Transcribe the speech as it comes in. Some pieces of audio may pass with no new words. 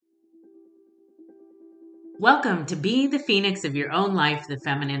Welcome to Be the Phoenix of Your Own Life, the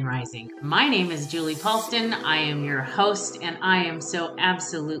Feminine Rising. My name is Julie Paulston. I am your host, and I am so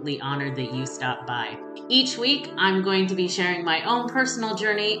absolutely honored that you stopped by. Each week, I'm going to be sharing my own personal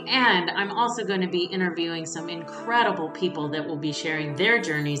journey, and I'm also going to be interviewing some incredible people that will be sharing their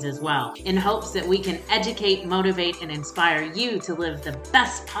journeys as well, in hopes that we can educate, motivate, and inspire you to live the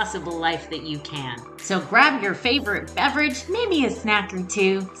best possible life that you can. So grab your favorite beverage, maybe a snack or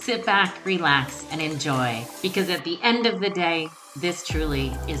two, sit back, relax, and enjoy. Because at the end of the day, this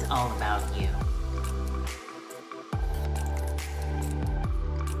truly is all about you.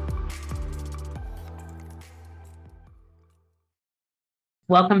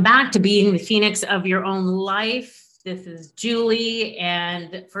 Welcome back to Being the Phoenix of Your Own Life. This is Julie.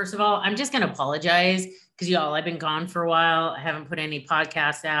 And first of all, I'm just going to apologize because y'all, I've been gone for a while. I haven't put any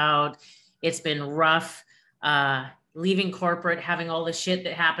podcasts out. It's been rough. Leaving corporate, having all the shit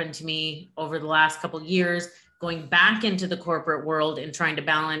that happened to me over the last couple of years, going back into the corporate world and trying to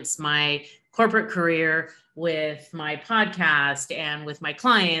balance my corporate career with my podcast and with my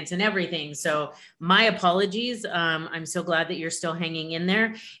clients and everything. So my apologies. I'm so glad that you're still hanging in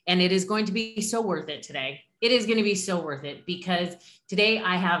there, and it is going to be so worth it today. It is going to be so worth it because today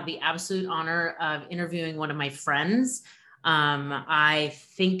I have the absolute honor of interviewing one of my friends. I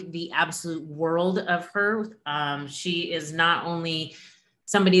think the absolute world of her. She is not only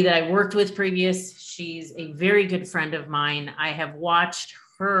somebody that I worked with previous, she's a very good friend of mine. I have watched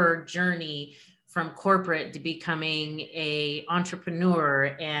her journey from corporate to becoming an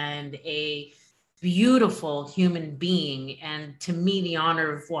entrepreneur and a beautiful human being. And to me, the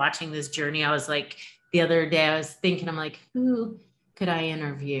honor of watching this journey, I was like, the other day I was thinking, I'm like, who could I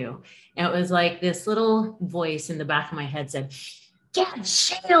interview? And it was like this little voice in the back of my head said, yeah,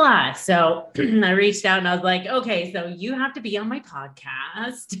 Shayla. So I reached out and I was like, okay, so you have to be on my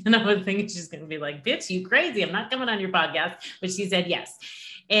podcast. And I was thinking she's going to be like, bitch, you crazy. I'm not coming on your podcast. But she said yes.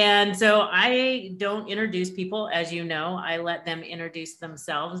 And so I don't introduce people, as you know, I let them introduce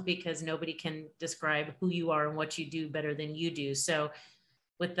themselves because nobody can describe who you are and what you do better than you do. So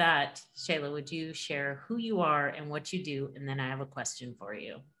with that, Shayla, would you share who you are and what you do? And then I have a question for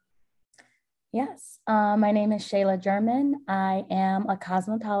you. Yes, my name is Shayla German. I am a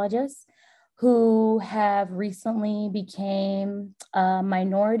cosmetologist who have recently became a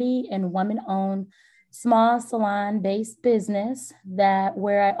minority and woman-owned small salon-based business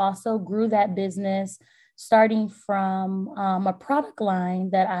where I also grew that business starting from a product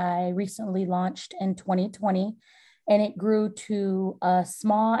line that I recently launched in 2020. And it grew to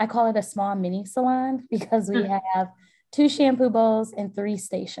I call it a small mini salon because we have 2 shampoo bowls and 3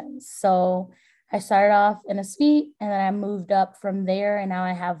 stations. So I started off in a suite and then I moved up from there. And now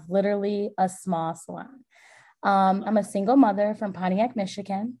I have literally a small salon. I'm a single mother from Pontiac,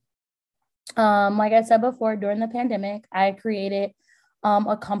 Michigan. Like I said before, during the pandemic, I created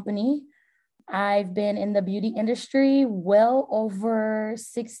a company. I've been in the beauty industry well over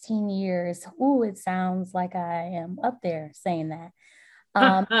 16 years. Ooh, it sounds like I am up there saying that.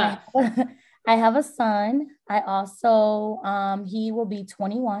 I have a son. I also, he will be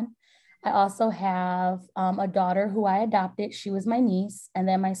 21. I also have a daughter who I adopted. She was my niece. And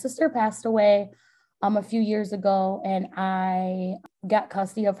then my sister passed away a few years ago, and I got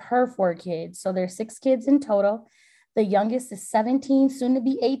custody of her 4 kids. So there's 6 kids in total. The youngest is 17, soon to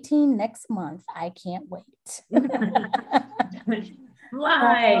be 18 next month. I can't wait.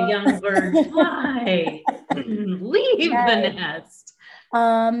 Fly, young bird, fly. Leave the nest.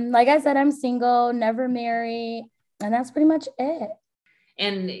 Like I said, I'm single, never married, and that's pretty much it.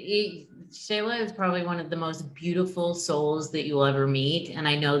 And Shayla is probably one of the most beautiful souls that you'll ever meet. And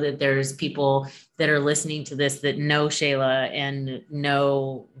I know that there's people that are listening to this that know Shayla and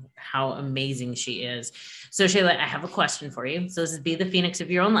know how amazing she is. So Shayla, I have a question for you. So this is Be the Phoenix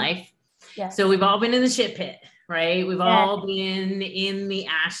of Your Own Life. Yes. So we've all been in the shit pit, right? We've all been in the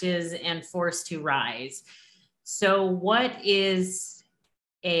ashes and forced to rise. So what is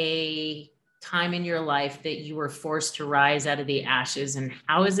a time in your life that you were forced to rise out of the ashes, and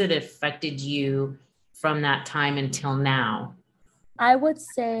how has it affected you from that time until now? I would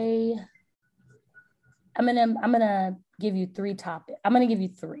say I'm gonna give you 3 topics. I'm gonna give you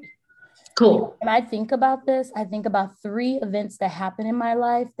 3. Cool. When I think about this, I think about 3 events that happened in my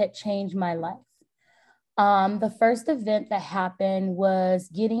life that changed my life. The first event that happened was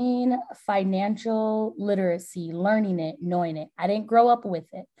getting financial literacy, learning it, knowing it. I didn't grow up with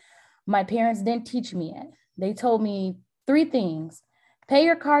it. My parents didn't teach me it. They told me 3 things: pay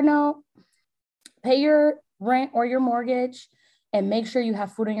your car note, pay your rent or your mortgage, and make sure you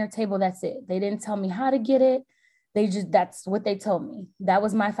have food on your table. That's it. They didn't tell me how to get it. That's what they told me. That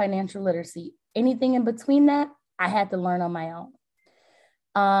was my financial literacy. anything in between that, I had to learn on my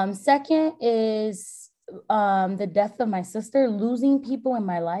own. Second is the death of my sister, losing people in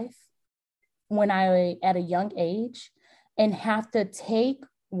my life when I, at a young age, and have to take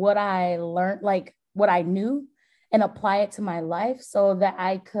what I learned, like what I knew, and apply it to my life so that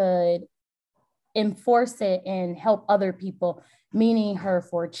I could enforce it and help other people, meaning her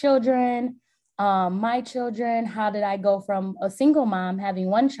 4 children, my children. How did I go from a single mom having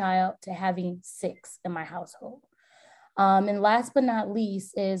 1 child to having 6 in my household? And last but not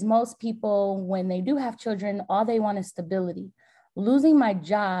least is most people, when they do have children, all they want is stability. Losing my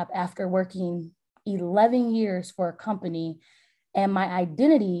job after working 11 years for a company and my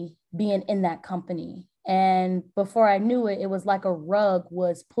identity being in that company. And before I knew it, it was like a rug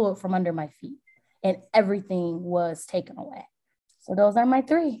was pulled from under my feet and everything was taken away. So those are my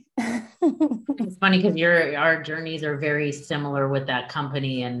 3. It's funny because our journeys are very similar with that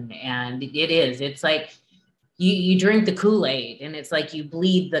company, and it's like you drink the Kool-Aid, and it's like you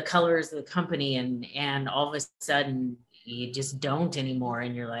bleed the colors of the company, and all of a sudden you just don't anymore,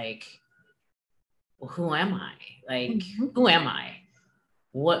 and you're like, well, who am I? Like, who am I?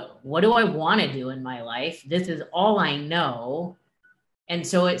 What do I want to do in my life? This is all I know. And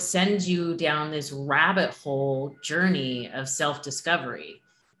so it sends you down this rabbit hole journey of self-discovery.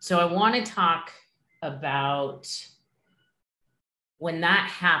 So I want to talk about when that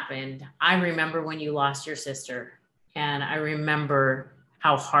happened. I remember when you lost your sister, and I remember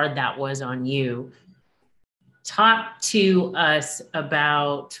how hard that was on you. Talk to us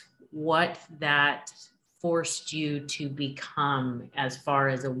about what that forced you to become as far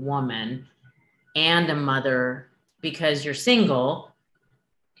as a woman and a mother, because you're single.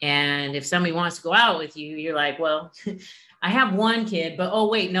 And if somebody wants to go out with you, you're like, well, I have 1 kid, but oh,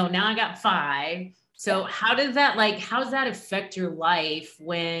 wait, no, now I got 5. So how does that affect your life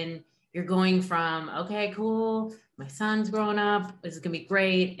when you're going from, okay, cool, my son's growing up, this is going to be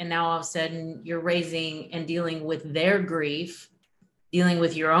great. And now all of a sudden you're raising and dealing with their grief, dealing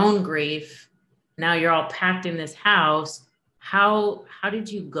with your own grief. Now you're all packed in this house. How did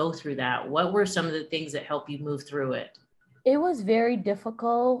you go through that? What were some of the things that helped you move through it? It was very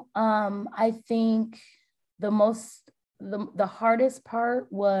difficult. I think the hardest part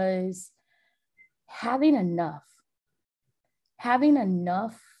was having enough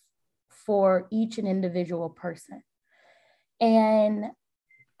for each and individual person. And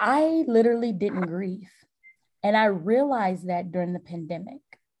I literally didn't grieve. And I realized that during the pandemic.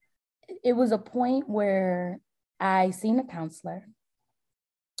 It was a point where I seen a counselor.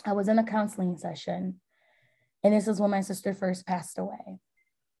 I was in a counseling session. And this is when my sister first passed away.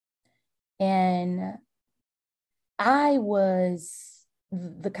 And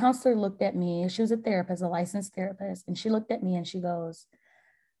the counselor looked at me. She was a therapist, a licensed therapist. And she looked at me and she goes,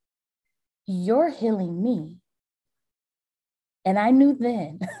 "You're healing me." And I knew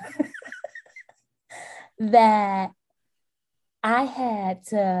then that I had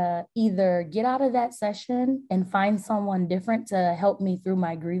to either get out of that session and find someone different to help me through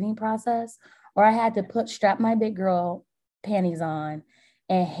my grieving process, or I had to strap my big girl panties on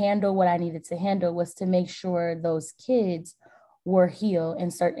and handle what I needed to handle, was to make sure those kids were healed in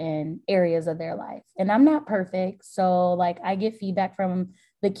certain areas of their life. And I'm not perfect. So like I get feedback from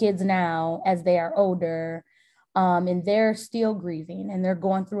the kids now as they are older, and they're still grieving and they're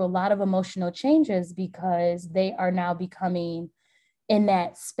going through a lot of emotional changes because they are now becoming in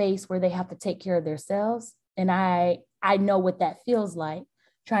that space where they have to take care of themselves. And I know what that feels like,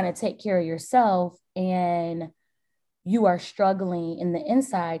 trying to take care of yourself and you are struggling in the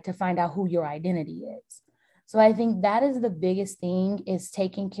inside to find out who your identity is. So I think that is the biggest thing, is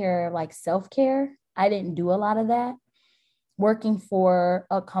taking care of like self-care. I didn't do a lot of that. Working for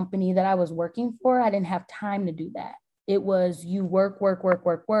a company that I was working for, I didn't have time to do that. It was you work,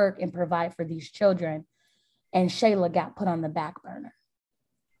 and provide for these children. And Shayla got put on the back burner.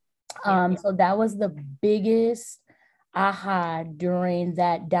 So that was the biggest aha during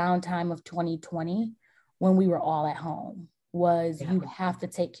that downtime of 2020 when we were all at home, was you have to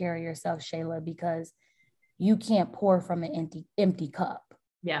take care of yourself, Shayla, because you can't pour from an empty cup.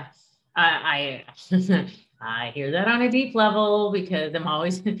 Yeah. I I hear that on a deep level, because I'm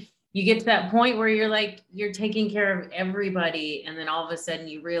always, you get to that point where you're like, you're taking care of everybody. And then all of a sudden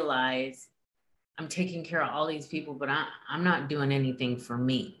you realize, I'm taking care of all these people, but I'm not doing anything for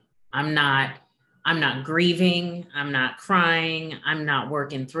me. I'm not grieving. I'm not crying. I'm not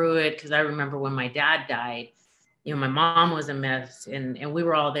working through it. Cause I remember when my dad died, you know, my mom was a mess, and we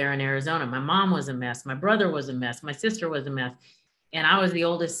were all there in Arizona. My mom was a mess. My brother was a mess. My sister was a mess. And I was the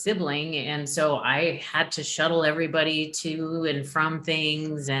oldest sibling. And so I had to shuttle everybody to and from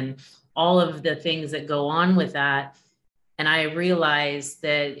things. And all of the things that go on with that. And I realized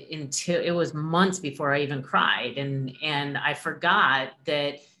that until it was months before I even cried, and I forgot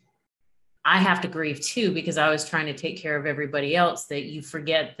that I have to grieve too, because I was trying to take care of everybody else, that you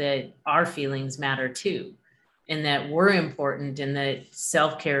forget that our feelings matter too, and that we're important, and that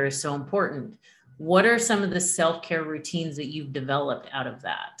self-care is so important. What are some of the self-care routines that you've developed out of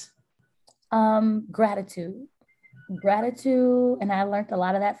that? Gratitude. And I learned a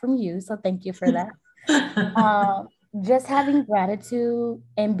lot of that from you. So thank you for that. Um, just having gratitude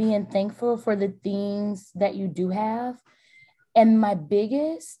and being thankful for the things that you do have. And my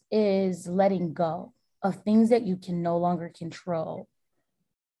biggest is letting go of things that you can no longer control.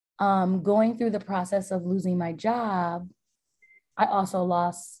 Going through the process of losing my job, I also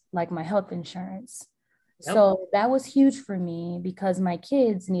lost like my health insurance. Yep. So that was huge for me because my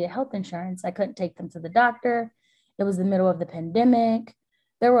kids needed health insurance. I couldn't take them to the doctor. It was the middle of the pandemic.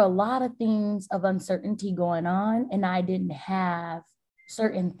 There were a lot of things of uncertainty going on, and I didn't have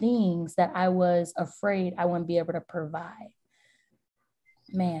certain things that I was afraid I wouldn't be able to provide.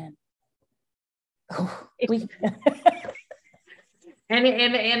 Man.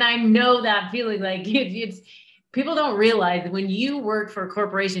 and I know that feeling, like it's people don't realize that when you work for a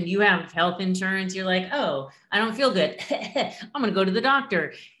corporation, you have health insurance. You're like, oh, I don't feel good. I'm going to go to the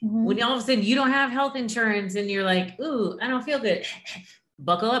doctor. Mm-hmm. When all of a sudden you don't have health insurance and you're like, ooh, I don't feel good.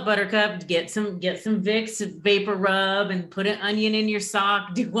 Buckle up, Buttercup, get some Vicks vapor rub and put an onion in your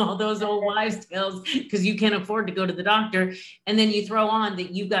sock, do all those old wives' tales because you can't afford to go to the doctor. And then you throw on that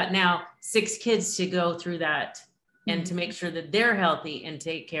you've got now 6 kids to go through that and to make sure that they're healthy and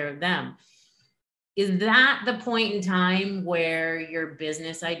take care of them. Is that the point in time where your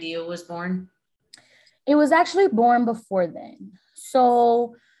business idea was born? It was actually born before then.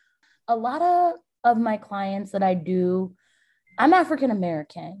 So a lot of my clients that I do, I'm African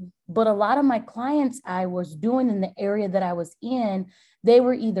American, but a lot of my clients I was doing in the area that I was in, they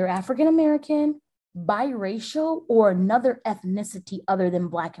were either African American, biracial, or another ethnicity other than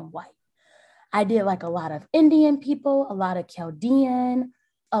Black and white. I did like a lot of Indian people, a lot of Chaldean,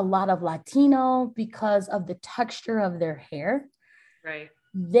 a lot of Latino because of the texture of their hair. Right.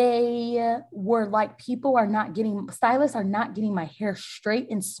 They were like, stylists are not getting my hair straight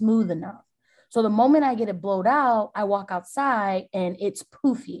and smooth enough. So the moment I get it blowed out, I walk outside and it's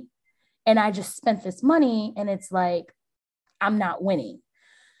poofy. And I just spent this money and it's like, I'm not winning.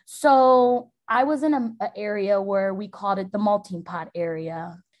 So I was in an area where we called it the melting pot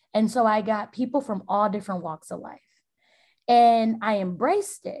area. And so I got people from all different walks of life. And I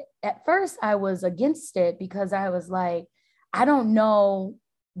embraced it. At first, I was against it because I was like, I don't know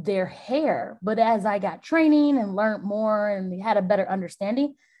their hair. But as I got training and learned more and had a better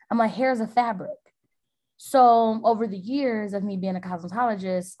understanding, I'm like, hair is a fabric. So over the years of me being a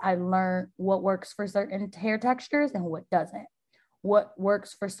cosmetologist, I learned what works for certain hair textures and what doesn't, what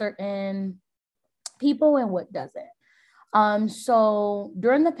works for certain people and what doesn't. So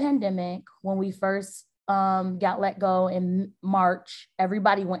during the pandemic, when we first got let go in March,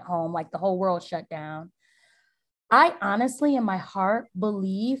 everybody went home, like the whole world shut down. I honestly, in my heart,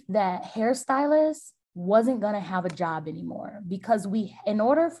 believe that hairstylists wasn't going to have a job anymore because in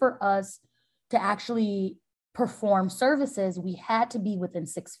order for us to actually perform services, we had to be within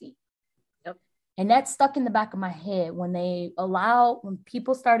 6 feet. Yep. And that stuck in the back of my head when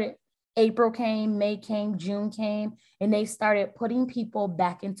people started, April came, May came, June came, and they started putting people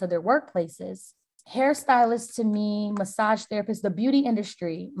back into their workplaces. Hairstylists to me, massage therapists, the beauty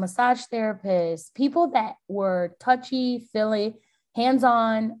industry, massage therapists, people that were touchy, feely,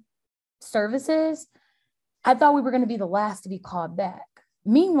 hands-on services, I thought we were going to be the last to be called back.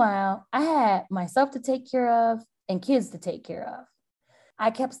 Meanwhile, I had myself to take care of and kids to take care of.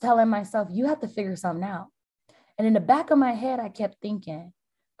 I kept telling myself, you have to figure something out. And in the back of my head, I kept thinking,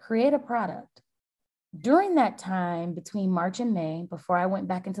 create a product. During that time, between March and May, before I went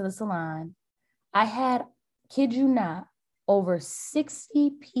back into the salon, I had, kid you not, over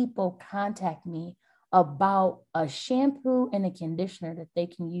 60 people contact me about a shampoo and a conditioner that they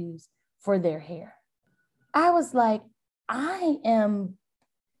can use for their hair. I was like, I am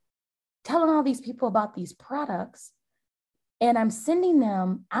telling all these people about these products and I'm sending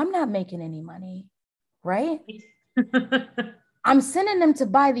them, I'm not making any money, right? I'm sending them to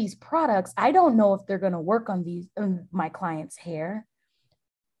buy these products. I don't know if they're going to work on my clients' hair.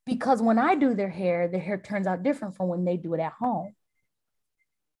 Because when I do their hair turns out different from when they do it at home.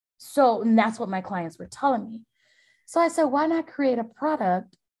 So, and that's what my clients were telling me. So I said, why not create a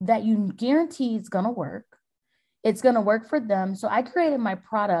product that you guarantee is going to work? It's going to work for them. So I created my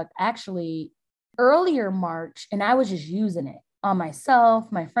product actually earlier March, and I was just using it. on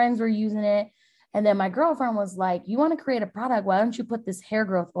myself. My friends were using it. And then my girlfriend was like, you want to create a product? Why don't you put this hair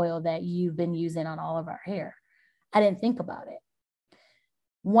growth oil that you've been using on all of our hair? I didn't think about it.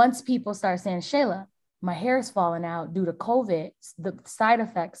 Once people start saying, Shayla, my hair is falling out due to COVID, the side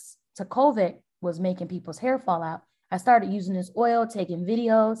effects to COVID was making people's hair fall out. I started using this oil, taking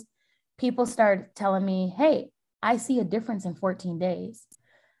videos. People started telling me, hey, I see a difference in 14 days.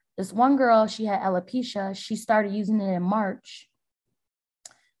 This one girl, she had alopecia. She started using it in March.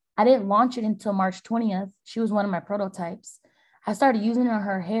 I didn't launch it until March 20th. She was one of my prototypes. I started using it on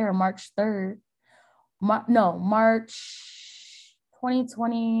her hair March 3rd. March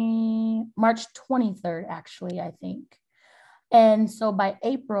 2020, March 23rd, actually, I think. And so by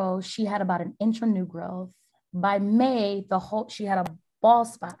April, she had about an inch of new growth. By May, she had a bald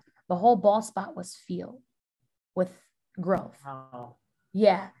spot. The whole bald spot was filled with growth. Wow.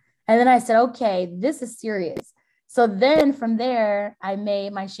 Yeah. And then I said, okay, this is serious. So then from there, I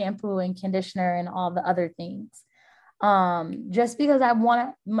made my shampoo and conditioner and all the other things. Just because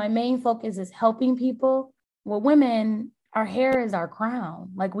my main focus is helping people. Well, women, our hair is our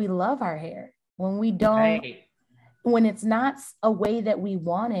crown. Like, we love our hair. When we don't, right. When it's not a way that we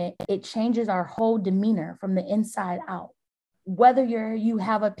want it, it changes our whole demeanor from the inside out. Whether you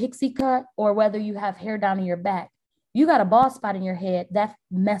have a pixie cut or whether you have hair down in your back, you got a bald spot in your head, that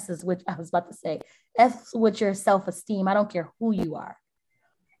messes with, I was about to say, F's with your self-esteem. I don't care who you are.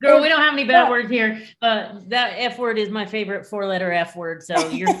 Girl, we don't have any bad words here. That F word is my favorite 4-letter F word. So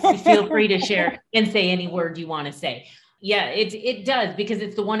you feel free to share and say any word you want to say. Yeah, it does, because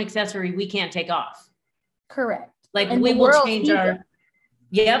it's the one accessory we can't take off. Correct. Like, and we will change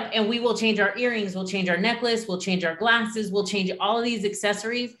and we will change our earrings, we'll change our necklace, we'll change our glasses, we'll change all of these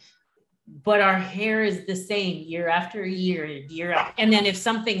accessories. But our hair is the same year after year, and then if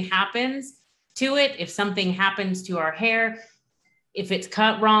something happens to it, if something happens to our hair, if it's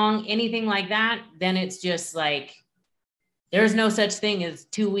cut wrong, anything like that, then it's just like, there's no such thing as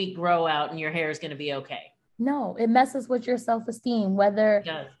 2-week grow out and your hair is going to be okay. No, it messes with your self-esteem, whether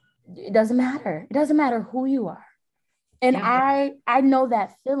it doesn't matter. It doesn't matter who you are. And I know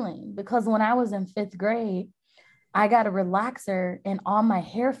that feeling, because when I was in 5th grade, I got a relaxer and all my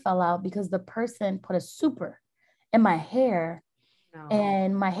hair fell out because the person put a super in my hair.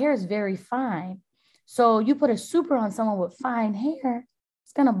 And my hair is very fine. So you put a super on someone with fine hair,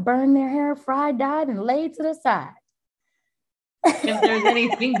 it's going to burn their hair, fried, dyed, and laid to the side. If there's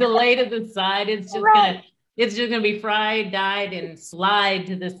anything to lay to the side, it's just gonna be fried, dyed, and slide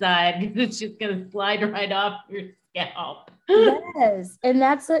to the side. It's just gonna slide right off your scalp. Yes. And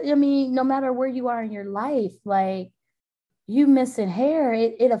no matter where you are in your life, like, you missing hair,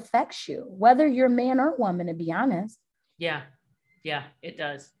 it affects you, whether you're man or woman, to be honest. Yeah, it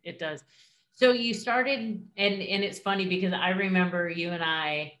does. It does. So you started, and it's funny because I remember you and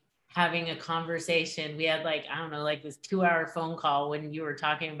I having a conversation. We had this 2-hour phone call when you were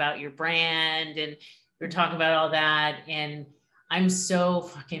talking about your brand and you're talking about all that. And I'm so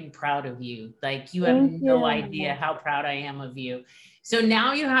fucking proud of you. Like, you have no idea how proud I am of you. So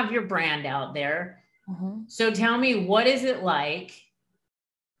now you have your brand out there. Mm-hmm. So tell me, what is it like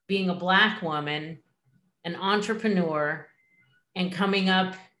being a Black woman, an entrepreneur, and coming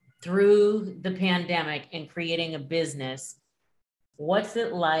up through the pandemic and creating a business? What's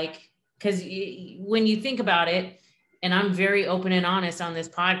it like? Because when you think about it, and I'm very open and honest on this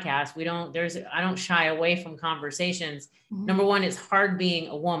podcast, I don't shy away from conversations. Mm-hmm. Number one, it's hard being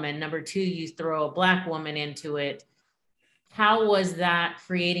a woman. Number two, you throw a Black woman into it. How was that,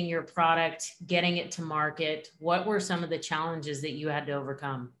 creating your product, getting it to market? What were some of the challenges that you had to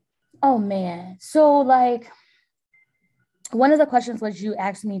overcome? Oh man. So one of the questions was, you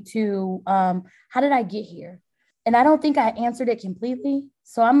asked me to, how did I get here? And I don't think I answered it completely.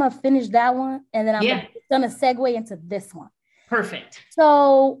 So I'm going to finish that one. And then I'm going to segue into this one. Perfect.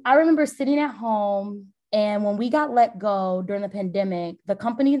 So I remember sitting at home, and when we got let go during the pandemic, the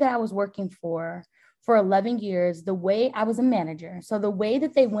company that I was working for 11 years, the way I was a manager. So the way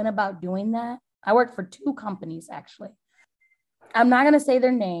that they went about doing that, I worked for 2 companies, actually. I'm not going to say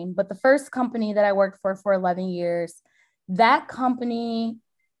their name, but the first company that I worked for 11 years, that company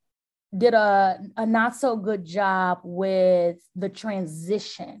did a not so good job with the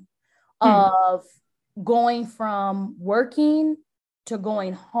transition of going from working to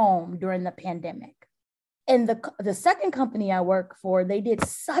going home during the pandemic. And the second company I worked for, they did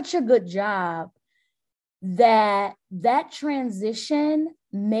such a good job that transition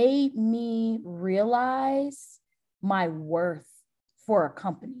made me realize my worth for a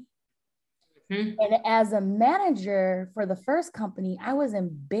company. Mm-hmm. And as a manager for the first company, I was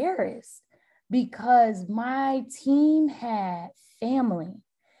embarrassed because my team had family.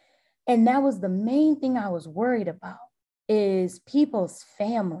 And that was the main thing I was worried about, is people's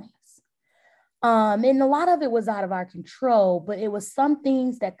families. And a lot of it was out of our control, but it was some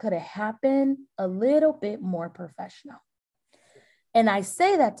things that could have happened a little bit more professional. And I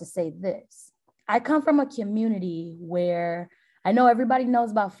say that to say this. I come from a community where I know everybody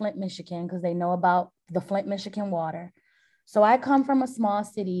knows about Flint, Michigan, because they know about the Flint, Michigan water. So I come from a small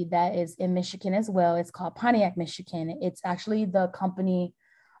city that is in Michigan as well. It's called Pontiac, Michigan. It's actually the company,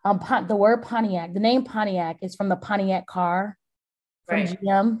 the word Pontiac, the name Pontiac is from the Pontiac car from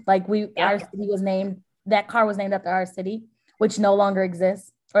GM. Like our city was named, that car was named after our city, which no longer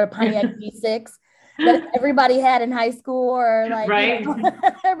exists, or Pontiac G6 that everybody had in high school, or like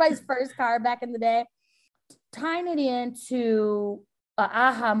everybody's first car back in the day. Tying it into an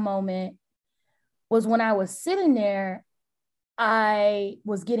aha moment was when I was sitting there, I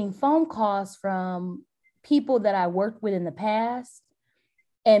was getting phone calls from people that I worked with in the past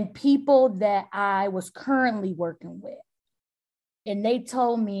and people that I was currently working with. And they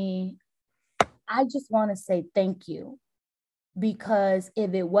told me, I just want to say thank you, because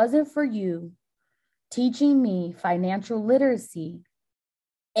if it wasn't for you teaching me financial literacy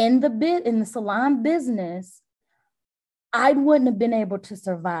in the salon business, I wouldn't have been able to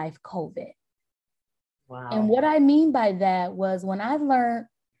survive COVID. Wow. And what I mean by that was, when I learned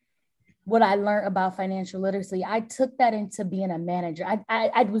what I learned about financial literacy, I took that into being a manager.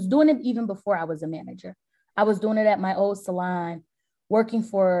 I was doing it even before I was a manager. I was doing it at my old salon, working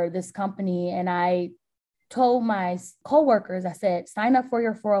for this company. And I told my coworkers, I said, sign up for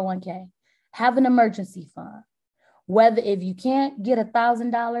your 401k, have an emergency fund. Whether if you can't get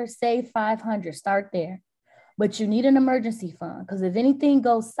 $1,000, save $500, start there. But you need an emergency fund, because if anything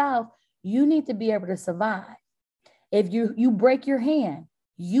goes south, you need to be able to survive. If you break your hand,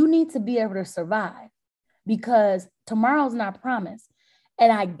 you need to be able to survive, because tomorrow's not promised.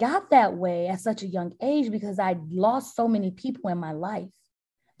 And I got that way at such a young age because I lost so many people in my life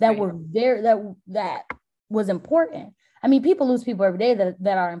that were there, that was important. I mean, people lose people every day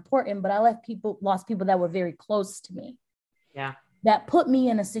that are important, but I lost people that were very close to me. Yeah. That put me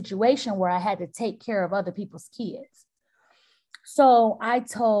in a situation where I had to take care of other people's kids. So I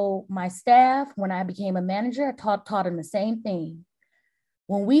told my staff, when I became a manager, I taught them the same thing.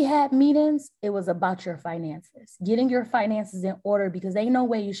 When we had meetings, it was about your finances, getting your finances in order, because ain't no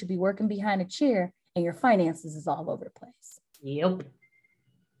way you should be working behind a chair and your finances is all over the place. Yep.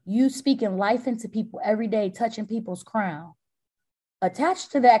 You speaking life into people every day, touching people's crown.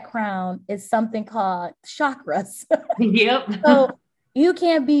 Attached to that crown is something called chakras. Yep. So you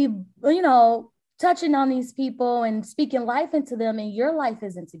can't be, touching on these people and speaking life into them, and your life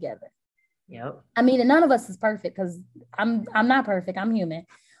isn't together. Yep. I mean, and none of us is perfect, because I'm not perfect. I'm human.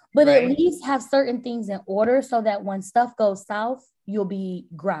 But at least have certain things in order so that when stuff goes south, you'll be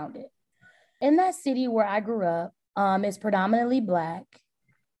grounded. In that city where I grew up, is predominantly Black.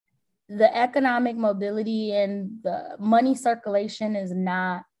 The economic mobility and the money circulation is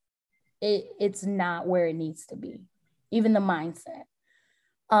not, it's not where it needs to be. Even the mindset.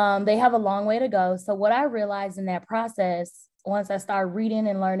 They have a long way to go. So what I realized in that process, once I started reading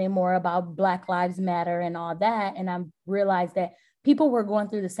and learning more about Black Lives Matter and all that, and I realized that people were going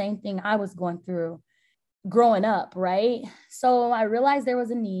through the same thing I was going through growing up, right? So I realized there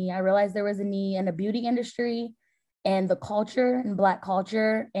was a need. I realized there was a need in the beauty industry and the culture and Black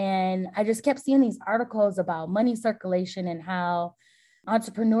culture. And I just kept seeing these articles about money circulation and how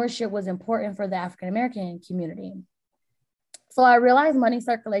entrepreneurship was important for the African-American community. So I realized money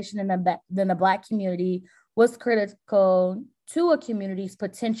circulation in the Black community was critical to a community's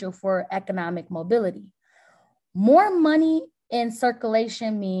potential for economic mobility. More money in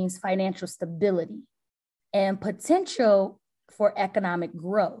circulation means financial stability and potential for economic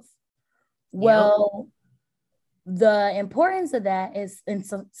growth. Well, the importance of that is in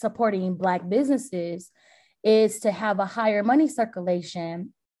supporting Black businesses is to have a higher money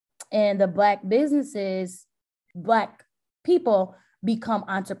circulation, and the Black businesses, Black people become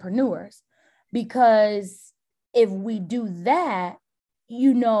entrepreneurs. Because if we do that,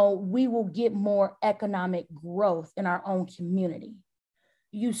 we will get more economic growth in our own community.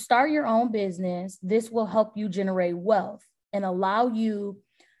 You start your own business, this will help you generate wealth and allow you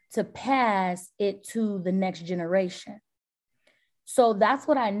to pass it to the next generation. So that's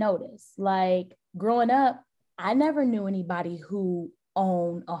what I noticed. Like growing up, I never knew anybody who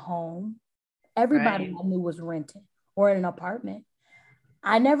owned a home. Everybody I knew was renting or in an apartment.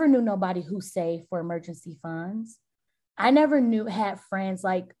 I never knew nobody who saved for emergency funds. I never had friends,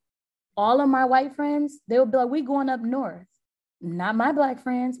 like all of my white friends, they would be like, we going up north. not my Black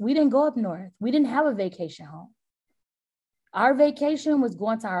friends. We didn't go up north. We didn't have a vacation home. Our vacation was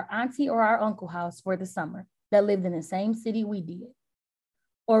going to our auntie or our uncle house for the summer that lived in the same city we did,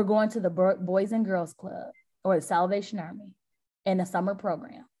 or going to the Boys and Girls Club or the Salvation Army in a summer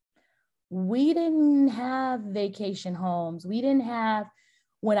program. We didn't have vacation homes. We didn't have,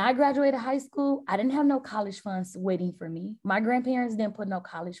 when I graduated high school, I didn't have no college funds waiting for me. My grandparents didn't put no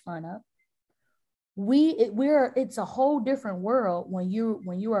college fund up. It's a whole different world when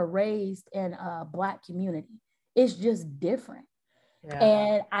you are raised in a Black community. It's just different. Yeah.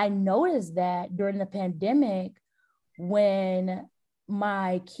 And I noticed that during the pandemic, when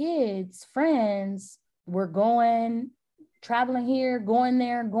my kids' friends were traveling here, going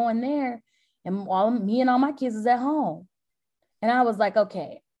there, and me and all my kids is at home. And I was like,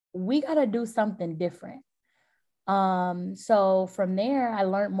 okay, we got to do something different. So from there, I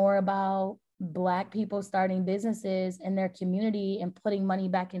learned more about Black people starting businesses in their community and putting money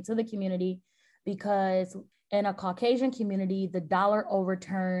back into the community, because in a Caucasian community, the dollar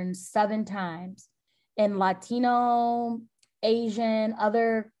overturns 7 times. In Latino, Asian,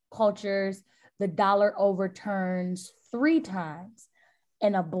 other cultures, the dollar overturns 3 times.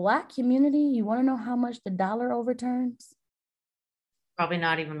 In a Black community, you want to know how much the dollar overturns? Probably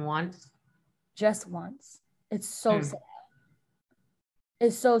not even once. Just once. It's so sad.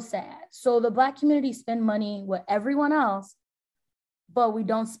 It's so sad. So the Black community spend money with everyone else, but we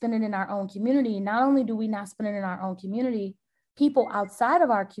don't spend it in our own community. Not only do we not spend it in our own community, people outside of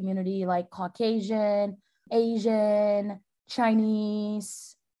our community, like Caucasian, Asian,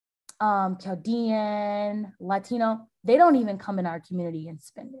 Chinese, Chaldean, Latino, they don't even come in our community and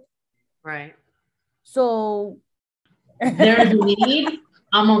spend it. Right. So there's a need.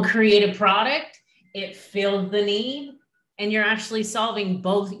 I'm going to create a product. It fills the need. And you're actually solving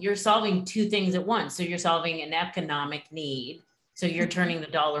both. You're solving 2 things at once. So you're solving an economic need. So you're turning the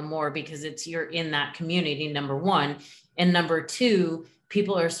dollar more because you're in that community, number 1. And number 2,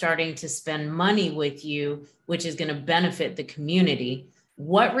 people are starting to spend money with you, which is going to benefit the community.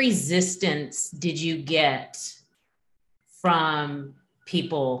 What resistance did you get from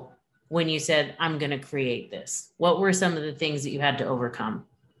people when you said, I'm going to create this? What were some of the things that you had to overcome?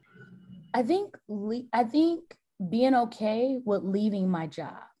 I think being okay with leaving my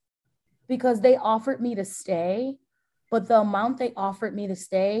job, because they offered me to stay, but the amount they offered me to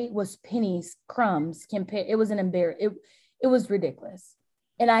stay was pennies, crumbs compared. It was it was ridiculous.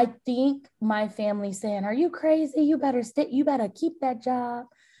 And I think my family saying, "Are you crazy? You better stay. You better keep that job.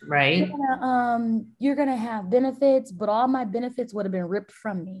 Right. You're gonna have benefits," but all my benefits would have been ripped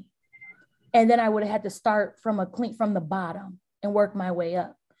from me, and then I would have had to start from the bottom and work my way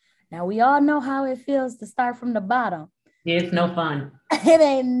up. Now we all know how it feels to start from the bottom. It's no fun. It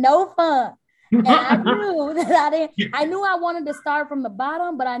ain't no fun. And I knew that I knew I wanted to start from the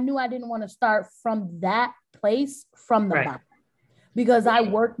bottom, but I knew I didn't want to start from that place from the bottom, because I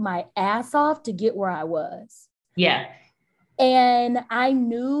worked my ass off to get where I was. Yeah. And I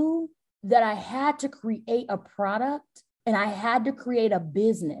knew that I had to create a product and I had to create a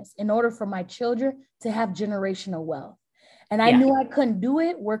business in order for my children to have generational wealth. And I knew I couldn't do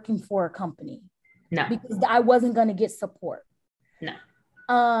it working for a company. No. Because I wasn't going to get support. No.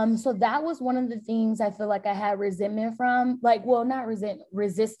 So that was one of the things I feel like I had resistance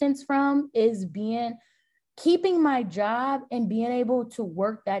from, is keeping my job and being able to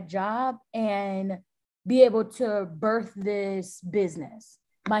work that job and be able to birth this business.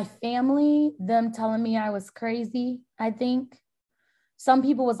 My family, them telling me I was crazy, I think. Some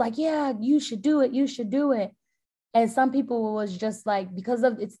people was like, yeah, you should do it. You should do it. And some people was just like, because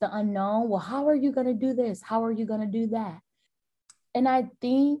of it's the unknown, well, how are you going to do this? How are you going to do that? And I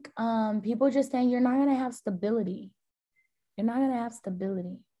think people just saying, you're not going to have stability. You're not going to have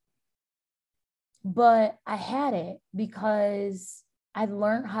stability. But I had it because I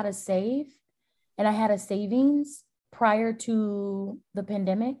learned how to save, and I had a savings prior to the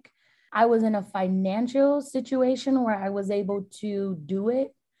pandemic. I was in a financial situation where I was able to do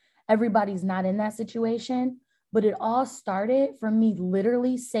it. Everybody's not in that situation. But it all started from me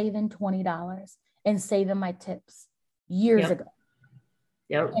literally saving $20 and saving my tips years ago.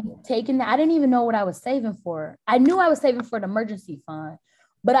 Yep. And taking that, I didn't even know what I was saving for. I knew I was saving for an emergency fund,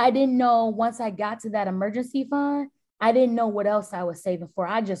 but I didn't know once I got to that emergency fund, I didn't know what else I was saving for.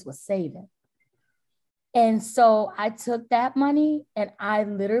 I just was saving. And so I took that money and I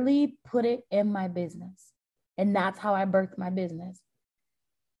literally put it in my business. And that's how I birthed my business.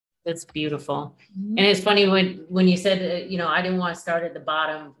 That's beautiful. Mm-hmm. And it's funny when you said, I didn't want to start at the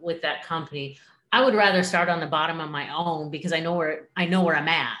bottom with that company. I would rather start on the bottom on my own because I know where I'm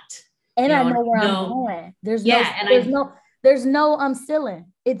at. And I know where I'm going. There's no ceiling.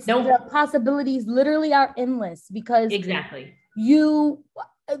 It's Nope. the possibilities literally are endless because Exactly.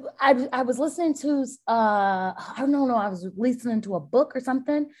 I was listening to I don't know, I was listening to a book or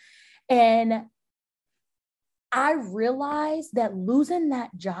something, and I realized that losing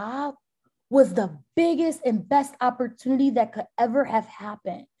that job was the biggest and best opportunity that could ever have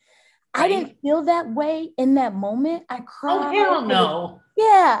happened. I didn't feel that way in that moment. I cried. Oh, hell no.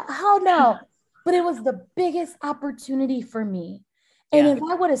 Yeah, how no? But it was the biggest opportunity for me. And if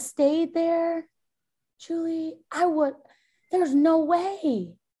I would have stayed there, Julie, there's no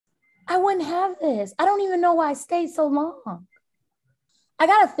way. I wouldn't have this. I don't even know why I stayed so long. I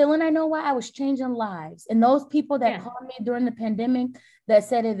got a feeling I know why. I was changing lives. And those people that called me during the pandemic that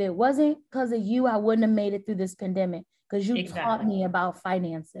said if it wasn't because of you, I wouldn't have made it through this pandemic because you taught me about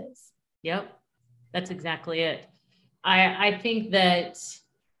finances. Yep. That's exactly it. I think that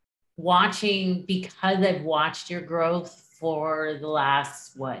because I've watched your growth for the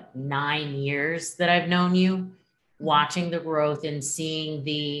last, 9 years that I've known you, watching the growth and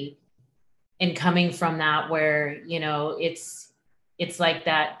seeing and coming from that where, it's like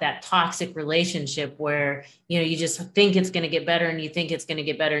that toxic relationship where, you just think it's going to get better and you think it's going to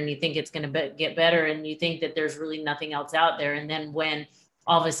get better and you think it's going to get better and you think that there's really nothing else out there. And then when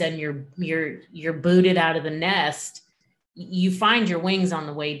all of a sudden you're booted out of the nest, you find your wings on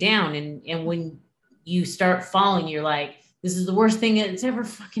the way down. And when you start falling, you're like, this is the worst thing that's ever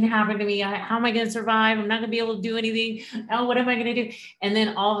fucking happened to me. How am I going to survive? I'm not going to be able to do anything. Oh, what am I going to do? And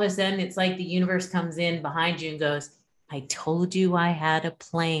then all of a sudden it's like the universe comes in behind you and goes, I told you I had a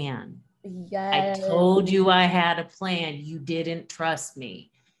plan. Yes. I told you I had a plan. You didn't trust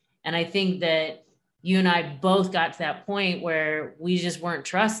me. And I think that you and I both got to that point where we just weren't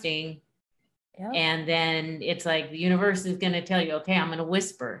trusting. Yep. And then it's like the universe is going to tell you, okay, I'm going to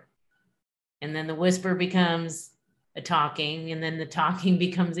whisper. And then the whisper becomes a talking, and then the talking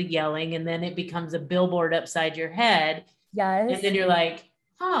becomes a yelling, and then it becomes a billboard upside your head. Yes. And then you're like,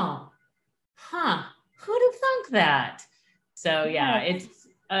 who'd have thunk that? So yeah,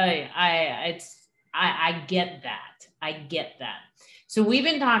 I get that. I get that. So we've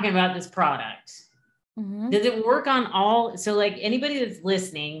been talking about this product. Mm-hmm. Does it work on all? So like anybody that's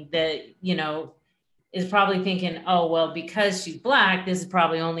listening that, is probably thinking, oh, well, because she's Black, this is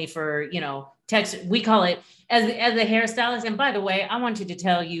probably only for, Texas. We call it as a hairstylist. And by the way, I want you to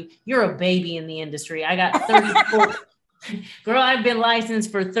tell you're a baby in the industry. I got 34. Girl, I've been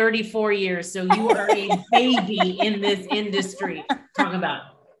licensed for 34 years. So you are a baby in this industry. Talking about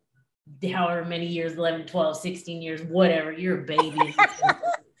however many years, 11, 12, 16 years, whatever. You're a baby.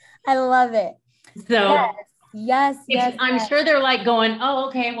 I love it. So yes. I'm sure they're like going, oh,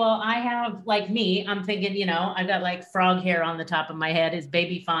 okay, well, I have like me. I'm thinking, I've got like frog hair on the top of my head. Is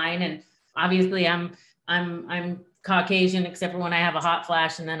baby fine? And obviously I'm Caucasian, except for when I have a hot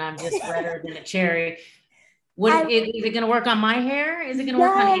flash and then I'm just redder than a cherry. Is it going to work on my hair? Is it going to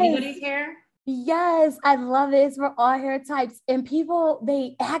work on anybody's hair? Yes, I love it. It's for all hair types. And people,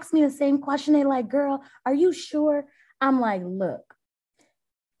 they ask me the same question. They're like, girl, are you sure? I'm like, look,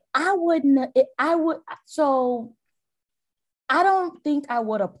 so I don't think I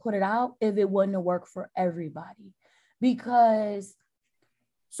would have put it out if it wouldn't have worked for everybody. Because,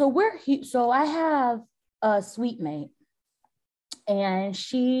 so I have a suite mate and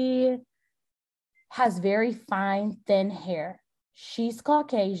she has very fine, thin hair. She's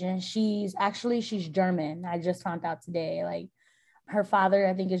Caucasian. She's German. I just found out today. Like her father,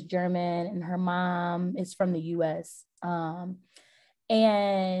 I think, is German and her mom is from the US.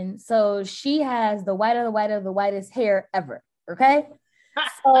 And so she has the whitest hair ever. Okay.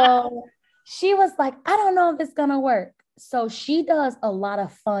 So she was like, I don't know if it's going to work. So she does a lot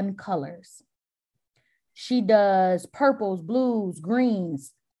of fun colors. She does purples, blues,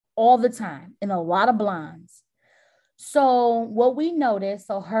 greens all the time and a lot of blondes. So what we noticed,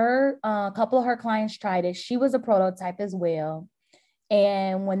 a couple of her clients tried it. She was a prototype as well.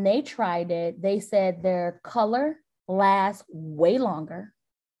 And when they tried it, they said their color lasts way longer.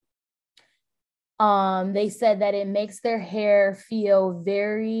 They said that it makes their hair feel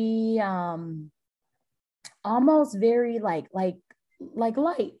very, almost very like light,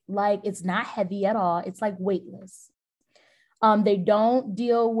 like it's not heavy at all. It's like weightless. They don't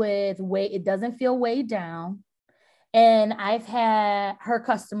deal with weight. It doesn't feel weighed down. And I've had her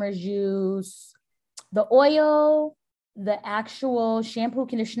customers use the oil, the actual shampoo,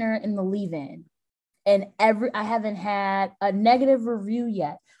 conditioner, and the leave-in. And I haven't had a negative review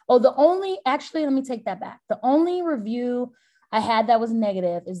yet. Oh, let me take that back. The only review I had that was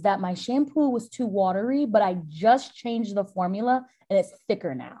negative is that my shampoo was too watery, but I just changed the formula and it's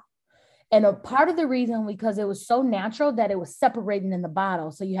thicker now. And a part of the reason, because it was so natural that it was separating in the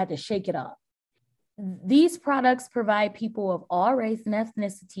bottle. So you had to shake it up. These products provide people of all race and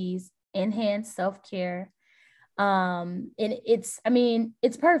ethnicities enhanced self-care. And it's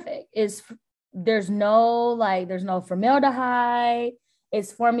perfect. There's no formaldehyde.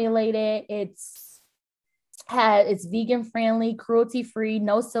 It's formulated. It's vegan friendly, cruelty free,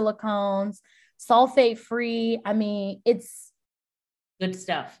 no silicones, sulfate free. I mean, it's good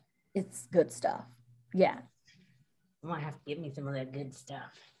stuff. It's good stuff. Yeah. You might have to give me some of that good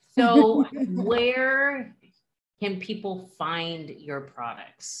stuff. So where can people find your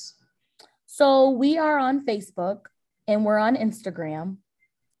products? So we are on Facebook and we're on Instagram.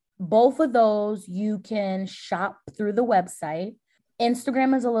 Both of those you can shop through the website.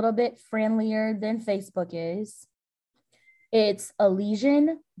 Instagram is a little bit friendlier than Facebook is. It's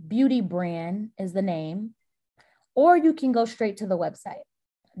Elysian Beauty Brand is the name. Or you can go straight to the website.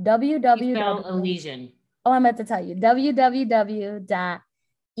 Elysian. Oh, I meant to tell you.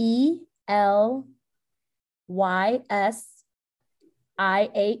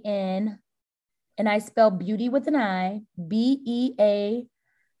 www.ELYSIAN, and I spell beauty with an I, BEAUTI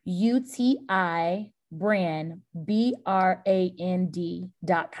brand, BRAND.com.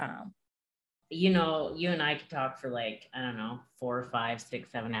 You know, you and I could talk for 4, 5,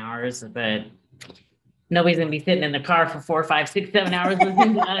 6, 7 hours, but nobody's going to be sitting in the car for 4, 5, 6, 7 hours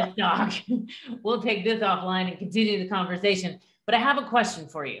listening to us talk. We'll take this offline and continue the conversation. But I have a question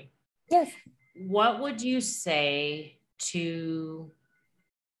for you. Yes. What would you say to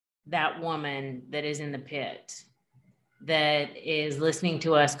that woman that is in the pit, that is listening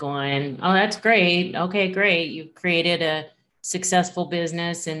to us going, oh, that's great. Okay, great. You've created a successful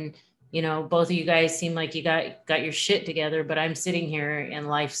business, and both of you guys seem like you got your shit together, but I'm sitting here and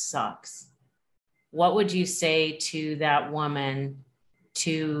life sucks. What would you say to that woman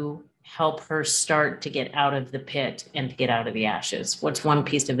to help her start to get out of the pit and to get out of the ashes? What's one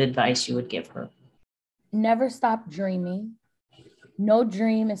piece of advice you would give her? Never stop dreaming. No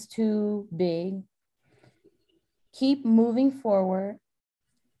dream is too big. Keep moving forward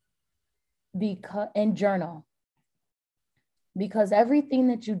and journal. Because everything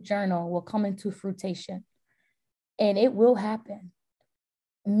that you journal will come into fruition, and it will happen.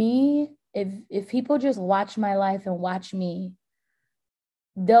 If people just watch my life and watch me,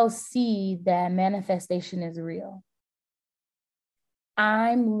 they'll see that manifestation is real.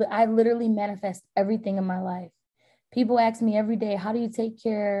 I literally manifest everything in my life. People ask me every day, how do you take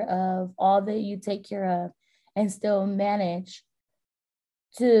care of all that you take care of and still manage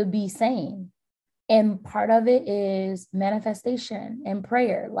to be sane? And part of it is manifestation and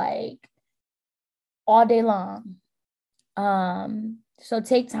prayer, like all day long. So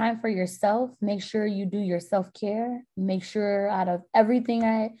take time for yourself. Make sure you do your self-care. Make sure out of everything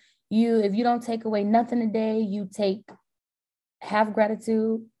if you don't take away nothing a day, you have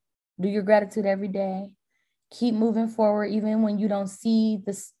gratitude, do your gratitude every day. Keep moving forward, even when you don't see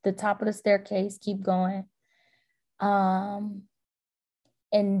the top of the staircase, keep going. And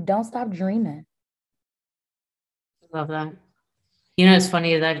don't stop dreaming. Love that. It's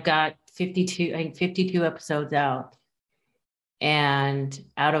funny that I've got 52 episodes out. And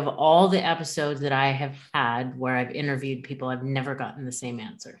out of all the episodes that I have had where I've interviewed people, I've never gotten the same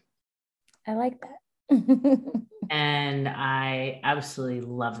answer. I like that. And I absolutely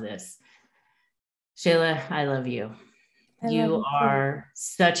love this. Shayla, I love you. You are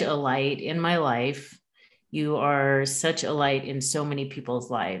such a light in my life. You are such a light in so many people's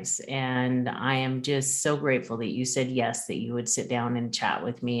lives. And I am just so grateful that you said yes, that you would sit down and chat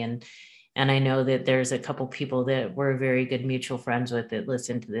with me. And I know that there's a couple people that we're very good mutual friends with that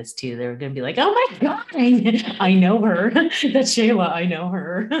listen to this too. They're going to be like, oh my God, I know her. That's Shayla. I know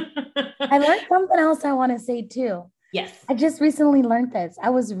her. I learned something else I want to say too. Yes. I just recently learned this. I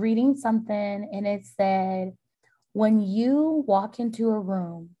was reading something and it said, when you walk into a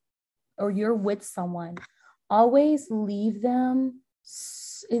room or you're with someone, always leave them.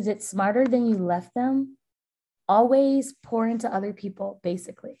 Is it smarter than you left them? Always pour into other people,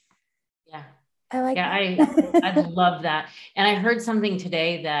 basically. Yeah. I like that. I love that. And I heard something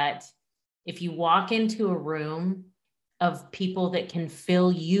today that if you walk into a room of people that can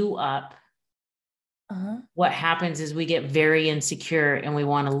fill you up, what happens is we get very insecure and we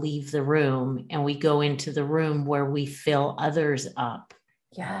want to leave the room, and we go into the room where we fill others up.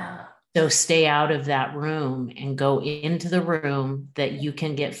 Yeah. So stay out of that room and go into the room that you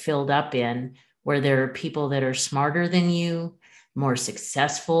can get filled up in, where there are people that are smarter than you, more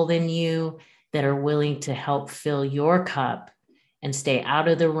successful than you, that are willing to help fill your cup, and stay out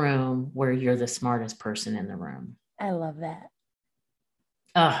of the room where you're the smartest person in the room. I love that.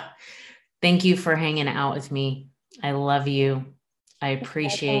 Thank you for hanging out with me. I love you. I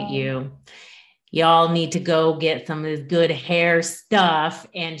appreciate you. Y'all need to go get some of this good hair stuff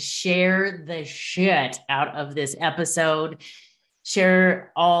and share the shit out of this episode.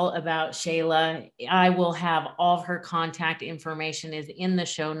 Share all about Shayla. I will have all of her contact information is in the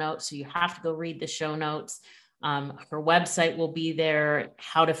show notes. So you have to go read the show notes. Her website will be there.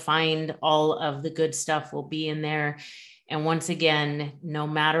 How to find all of the good stuff will be in there. And once again, no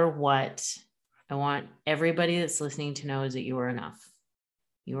matter what, I want everybody that's listening to know is that you are enough.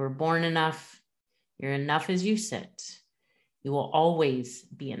 You were born enough. You're enough as you sit. You will always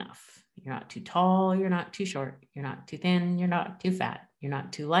be enough. You're not too tall. You're not too short. You're not too thin. You're not too fat. You're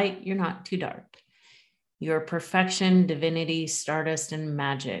not too light. You're not too dark. You're perfection, divinity, stardust, and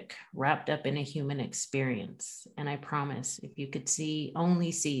magic wrapped up in a human experience. And I promise, if you could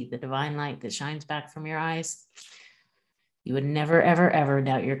only see the divine light that shines back from your eyes, you would never, ever, ever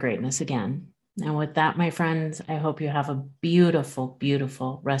doubt your greatness again. And with that, my friends, I hope you have a beautiful,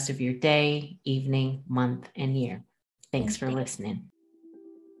 beautiful rest of your day, evening, month, and year. Thanks for listening.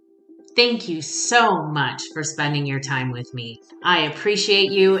 Thank you so much for spending your time with me. I appreciate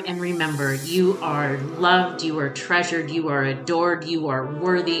you. And remember, you are loved, you are treasured, you are adored, you are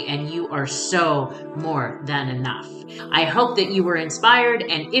worthy, and you are so more than enough. I hope that you were inspired.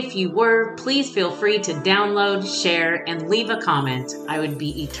 And if you were, please feel free to download, share, and leave a comment. I would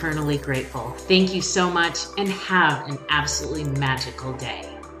be eternally grateful. Thank you so much and have an absolutely magical day.